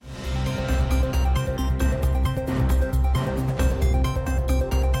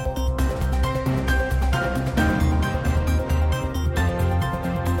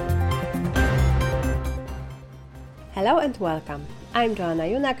Hello and welcome. I'm Joanna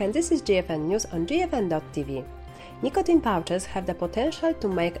Junak and this is GFN News on GFN.tv. Nicotine pouches have the potential to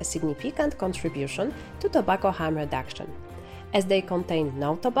make a significant contribution to tobacco harm reduction, as they contain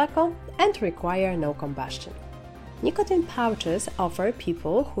no tobacco and require no combustion. Nicotine pouches offer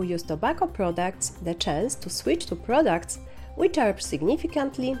people who use tobacco products the chance to switch to products which are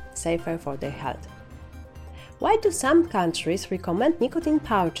significantly safer for their health. Why do some countries recommend nicotine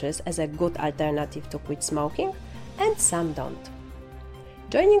pouches as a good alternative to quit smoking, and some don't?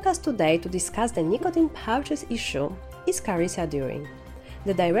 Joining us today to discuss the nicotine pouches issue is Carissa Düring,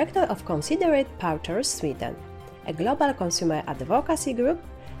 the director of Considerate Pouchers Sweden, a global consumer advocacy group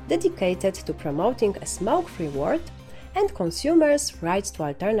dedicated to promoting a smoke-free world and consumers' rights to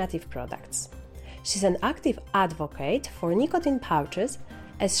alternative products. She's an active advocate for nicotine pouches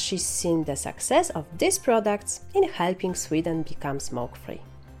as she's seen the success of these products in helping Sweden become smoke-free.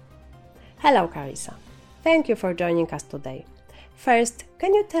 Hello, Carissa. Thank you for joining us today. First,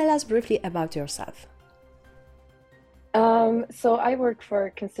 can you tell us briefly about yourself? So I work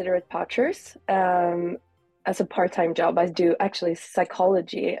for Considerate Pouchers as a part-time job. I do actually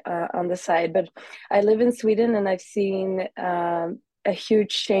psychology on the side, but I live in Sweden and I've seen a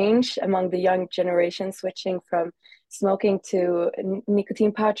huge change among the young generation switching from smoking to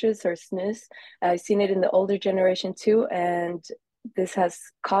nicotine pouches or snus. I've seen it in the older generation too, and this has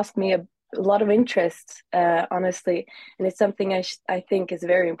cost me a lot of interest, honestly, and it's something I think is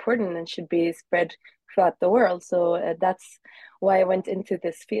very important and should be spread throughout the world. So that's why I went into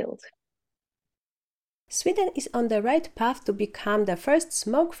this field. Sweden is on the right path to become the first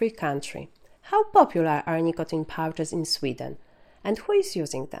smoke-free country. How popular are nicotine pouches in Sweden, and who is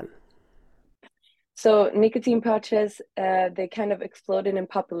using them? So nicotine pouches, they kind of exploded in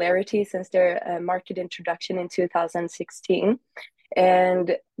popularity since their market introduction in 2016.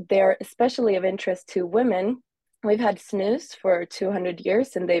 And they're especially of interest to women. We've had snus for 200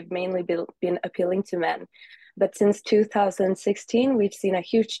 years and they've mainly been appealing to men. But since 2016, we've seen a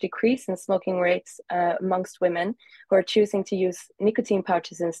huge decrease in smoking rates amongst women who are choosing to use nicotine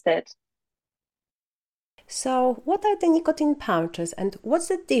pouches instead. So, what are the nicotine pouches and what's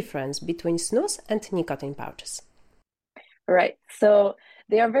the difference between snus and nicotine pouches? Right. So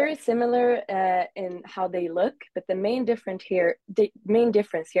they are very similar in how they look, but the main difference here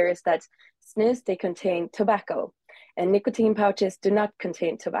is that snus, they contain tobacco, and nicotine pouches do not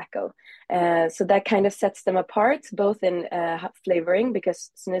contain tobacco. So that kind of sets them apart, both in flavoring,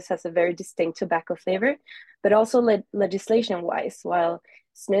 because snus has a very distinct tobacco flavor, but also legislation-wise. While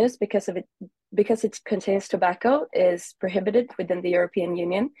snus, because it contains tobacco, is prohibited within the European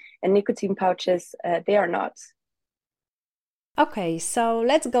Union, and nicotine pouches, they are not. Okay, so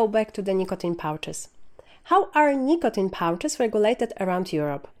let's go back to the nicotine pouches. How are nicotine pouches regulated around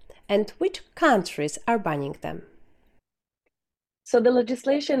Europe, and which countries are banning them? So the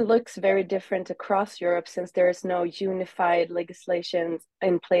legislation looks very different across Europe since there is no unified legislation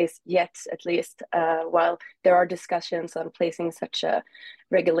in place yet, at least, while there are discussions on placing such a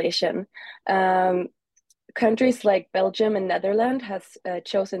regulation. Countries like Belgium and Netherlands has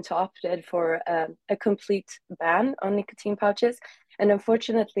chosen to opt in for a complete ban on nicotine pouches. And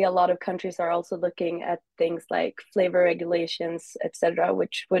unfortunately, a lot of countries are also looking at things like flavor regulations, etc.,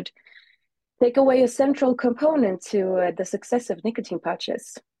 which would take away a central component to the success of nicotine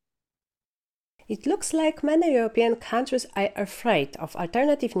pouches. It looks like many European countries are afraid of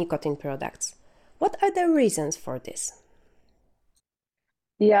alternative nicotine products. What are the reasons for this?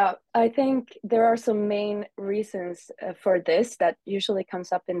 Yeah, I think there are some main reasons for this that usually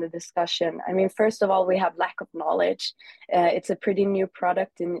comes up in the discussion. I mean, first of all, we have lack of knowledge. It's a pretty new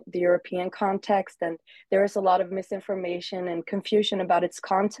product in the European context, and there is a lot of misinformation and confusion about its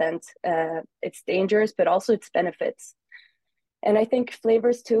content, its dangers, but also its benefits. And I think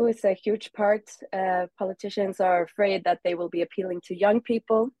flavors too is a huge part. Politicians are afraid that they will be appealing to young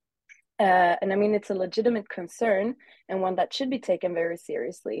people. And I mean, it's a legitimate concern and one that should be taken very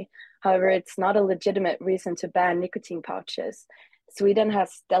seriously. However, it's not a legitimate reason to ban nicotine pouches. Sweden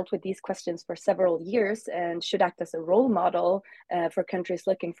has dealt with these questions for several years and should act as a role model for countries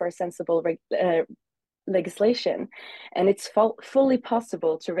looking for sensible legislation. And it's fully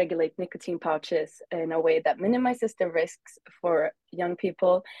possible to regulate nicotine pouches in a way that minimizes the risks for young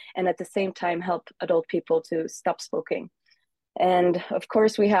people and at the same time help adult people to stop smoking. And of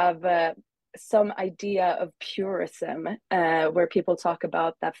course, we have some idea of purism, where people talk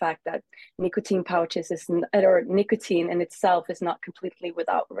about the fact that nicotine pouches or nicotine in itself is not completely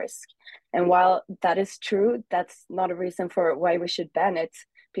without risk. And while that is true, that's not a reason for why we should ban it.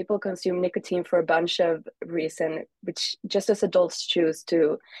 People consume nicotine for a bunch of reasons, which just as adults choose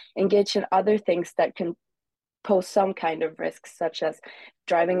to engage in other things that can pose some kind of risks, such as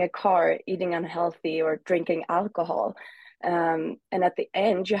driving a car, eating unhealthy, or drinking alcohol. And at the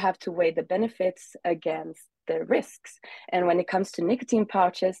end, you have to weigh the benefits against the risks. And when it comes to nicotine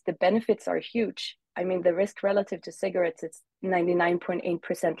pouches, the benefits are huge. I mean, the risk relative to cigarettes, it's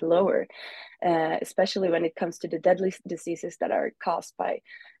 99.8% lower, especially when it comes to the deadly diseases that are caused by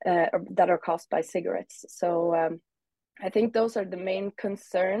cigarettes. So I think those are the main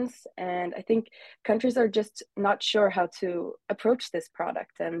concerns, and I think countries are just not sure how to approach this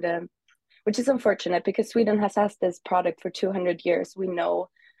product, and which is unfortunate because Sweden has had this product for 200 years. We know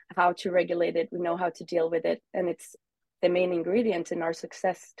how to regulate it, we know how to deal with it, and it's the main ingredient in our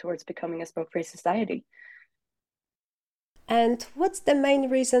success towards becoming a smoke-free society. And what's the main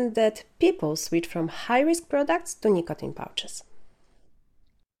reason that people switch from high-risk products to nicotine pouches?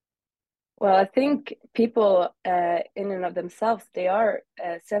 Well, I think people in and of themselves, they are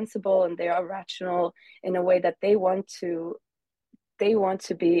sensible and they are rational in a way that they want to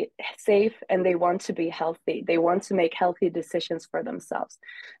be safe and they want to be healthy. They want to make healthy decisions for themselves.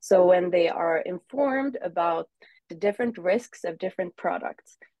 So when they are informed about the different risks of different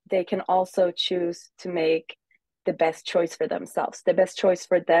products, they can also choose to make the best choice for themselves, the best choice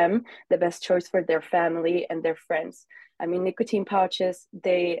for them, the best choice for their family and their friends. I mean, nicotine pouches,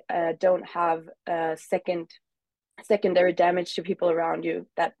 they don't have secondary damage to people around you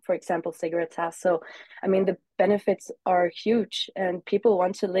that, for example, cigarettes has. So, I mean, the benefits are huge and people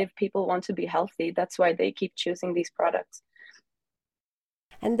want to live, people want to be healthy. That's why they keep choosing these products.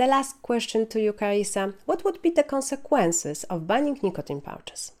 And the last question to you, Carissa, what would be the consequences of banning nicotine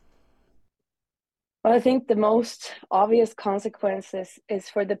pouches? Well, I think the most obvious consequences is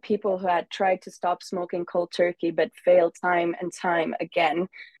for the people who had tried to stop smoking cold turkey but failed time and time again.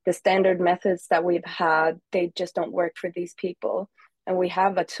 The standard methods that we've had, they just don't work for these people. And we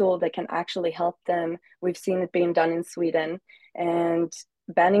have a tool that can actually help them. We've seen it being done in Sweden. And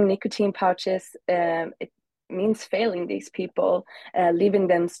banning nicotine pouches, it means failing these people, leaving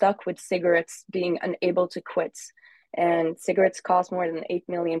them stuck with cigarettes, being unable to quit. And cigarettes cost more than 8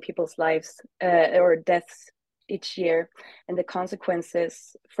 million people's lives or deaths each year. And the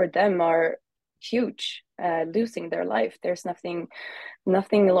consequences for them are huge, losing their life. There's nothing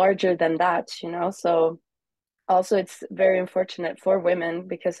larger than that, you know. So also it's very unfortunate for women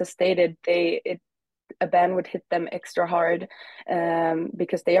because, as stated, a ban would hit them extra hard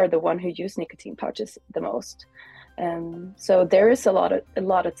because they are the one who use nicotine pouches the most. So there is a lot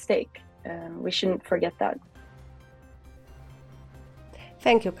at stake. We shouldn't forget that.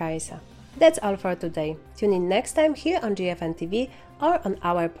 Thank you, Carissa. That's all for today. Tune in next time here on GFN TV or on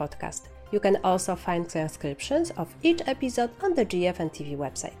our podcast. You can also find transcriptions of each episode on the GFN TV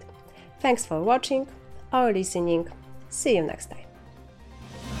website. Thanks for watching or listening. See you next time.